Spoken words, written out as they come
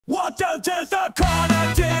Walked down to the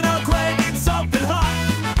corner, dinner, craving something hot.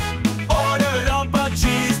 Ordered up a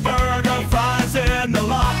cheeseburger, fries in the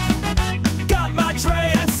lot. Got my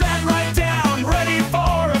tray and sat right down, ready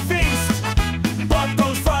for a feast. But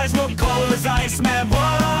those fries were cold as ice, man,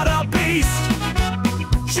 what a beast.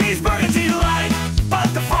 Cheeseburger delight, but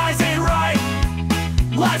the fries ain't right.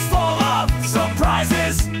 Life's full of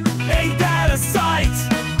surprises, ain't that a sight?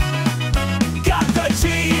 Got the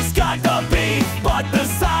cheese, got the beef, but the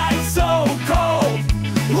side's so cold.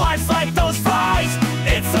 Life's like those fries,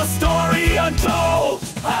 it's a story untold.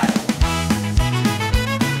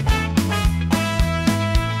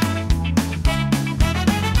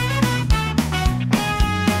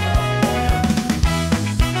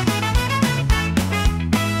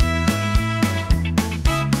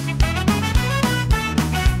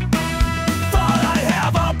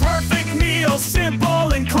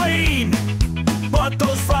 Simple and clean, but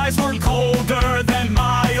those fries were colder than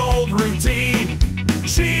my old routine.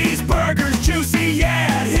 Cheeseburger's juicy,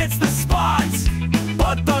 yeah, it hits the spot,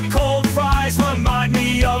 but the cold fries remind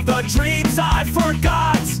me of the dreams I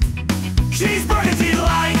forgot. Cheeseburger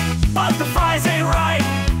delight, but the fries ain't right.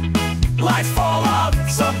 Life's full of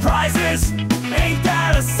surprises, ain't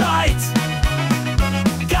that a sight?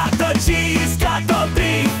 Got the cheese, got the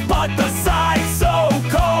beef, but the side's so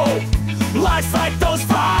cold. Life's like those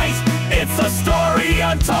fries, it's a story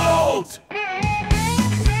untold.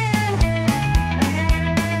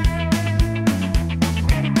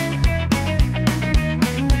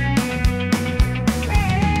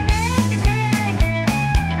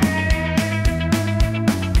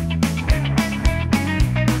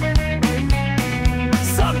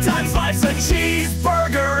 Sometimes life's a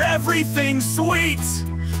cheeseburger, everything's sweet.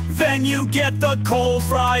 Then you get the cold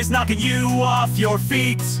fries knocking you off your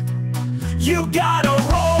feet. You gotta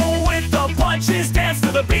roll with the punches, dance to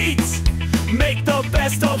the beats. Make the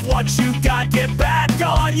best of what you got, get back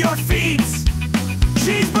on your feet.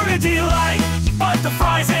 Cheeseburger delight, but the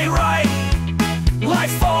fries ain't right.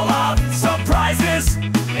 Life's full of surprises,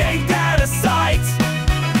 ain't that a sight?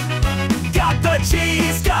 Got the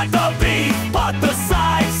cheese, got the beef, but the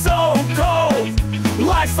side's so cold.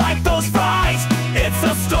 Life's like those fries, it's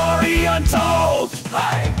a story untold.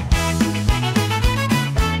 Hey.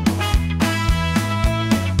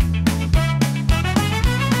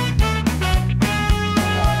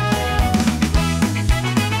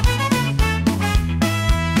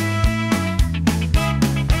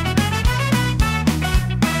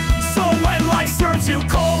 Serves you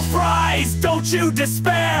cold fries, don't you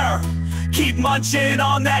despair. Keep munching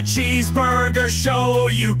on that cheeseburger, show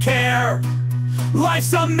you care.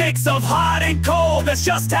 Life's a mix of hot and cold, that's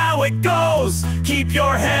just how it goes. Keep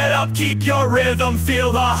your head up, keep your rhythm,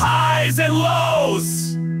 feel the highs and lows.